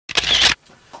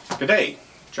Good day,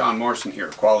 John Morrison here,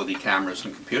 Quality Cameras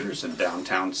and Computers in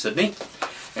downtown Sydney.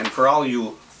 And for all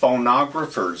you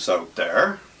phonographers out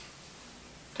there,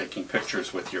 taking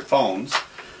pictures with your phones,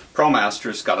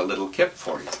 ProMaster's got a little kit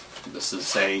for you. This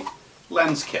is a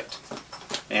lens kit.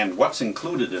 And what's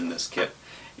included in this kit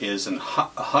is a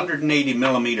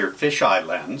 180mm fisheye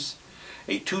lens,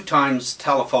 a 2x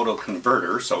telephoto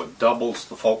converter, so it doubles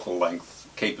the focal length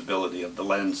capability of the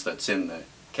lens that's in the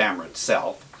camera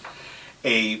itself,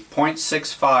 a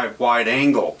 0.65 wide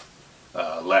angle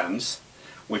lens,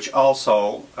 which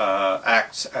also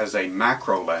acts as a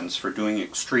macro lens for doing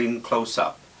extreme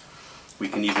close-up. We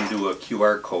can even do a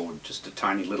QR code, just a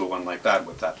tiny little one like that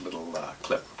with that little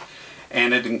clip.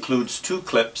 And it includes 2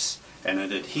 clips and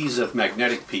an adhesive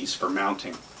magnetic piece for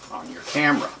mounting on your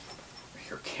camera.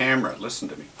 Your camera, listen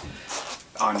to me,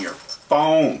 on your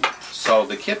phone. So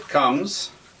the kit comes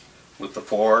with the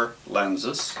 4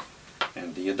 lenses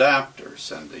and the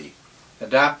adapters, and the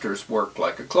adapters work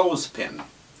like a clothespin.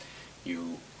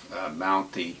 You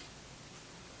mount the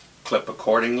clip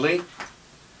accordingly,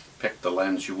 pick the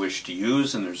lens you wish to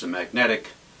use, and there's a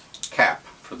magnetic cap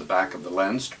for the back of the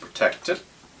lens to protect it,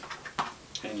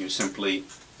 and you simply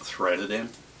thread it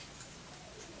in.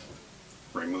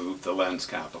 Remove the lens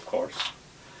cap, of course,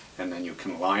 and then you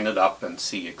can line it up and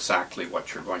see exactly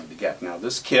what you're going to get. Now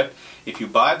this kit, if you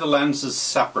buy the lenses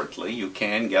separately, you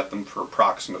can get them for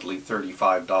approximately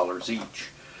 $35 each.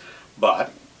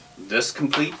 But this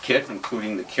complete kit,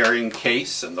 including the carrying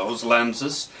case and those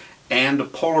lenses, and a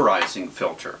polarizing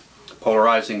filter. The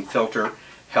polarizing filter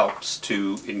helps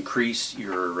to increase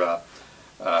your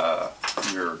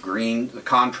green, the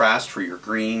contrast for your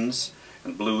greens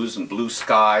and blues and blue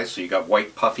skies, so you got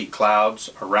white puffy clouds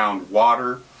around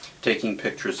water, taking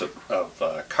pictures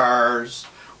of cars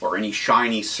or any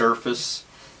shiny surface,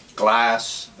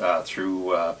 glass,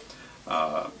 through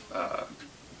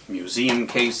museum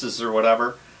cases or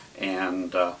whatever,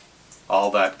 and all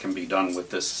that can be done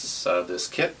with this this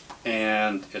kit.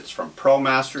 And it's from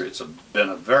ProMaster. It's been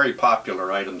a very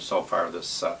popular item so far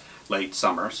this late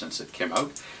summer since it came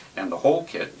out, and the whole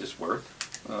kit is worth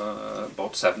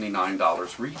about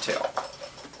 $79 retail.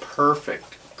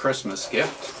 Perfect Christmas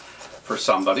gift for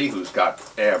somebody who's got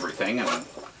everything and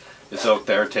is out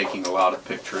there taking a lot of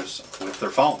pictures with their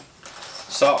phone.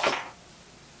 So,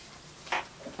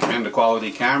 come into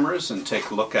Quality Cameras and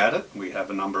take a look at it. We have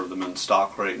a number of them in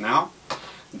stock right now.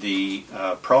 The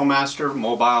ProMaster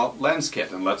Mobile Lens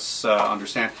Kit, and let's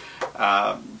understand,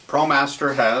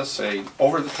 ProMaster has a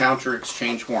over-the-counter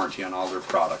exchange warranty on all their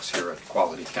products here at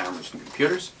Quality Cameras and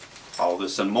Computers. All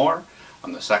this and more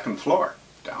on the 2nd floor,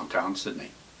 downtown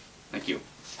Sydney. Thank you.